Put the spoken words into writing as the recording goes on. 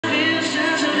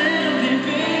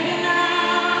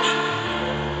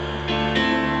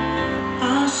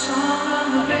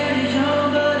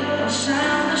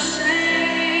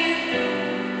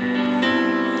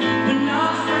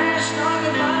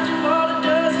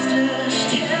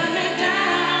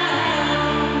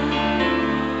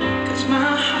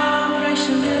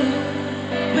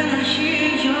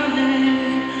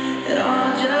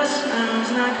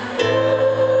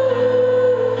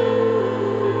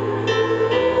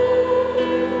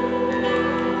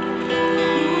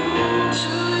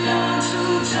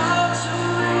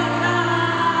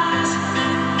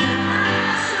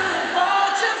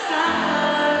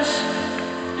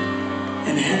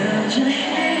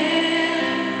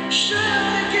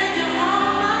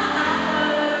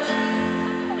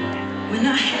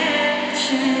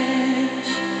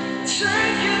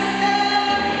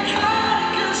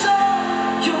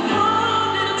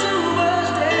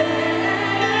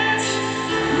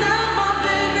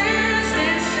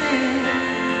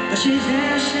she's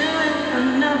dancing with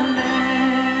another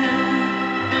man.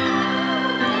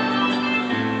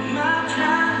 My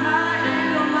pride, my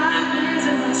ego, my needs,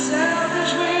 and my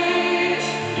selfish ways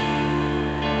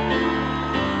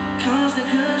caused a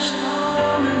good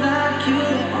storm and like you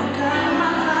to walk out of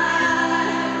my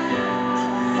life.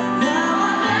 Now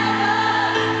I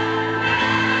never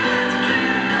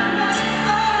clean up my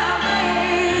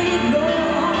spine, no.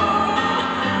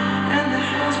 And the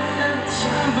house every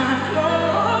time I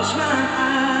close my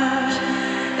eyes,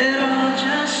 it all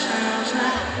just sounds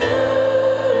like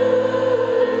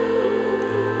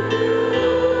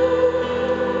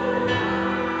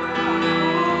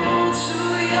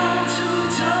too young, too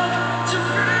tough to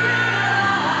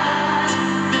realize.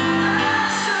 I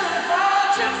should have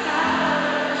bought you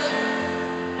flowers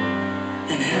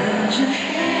and held your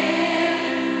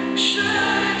hand. Should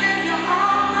have given you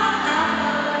all my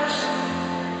hours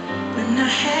when I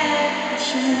had a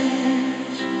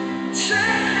chance.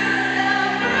 Taking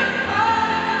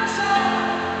everybody control,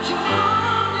 you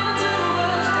hung into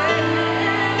us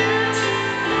dance.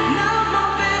 Now my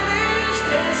baby's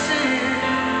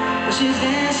dancing, but she's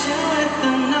dancing with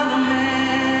another man.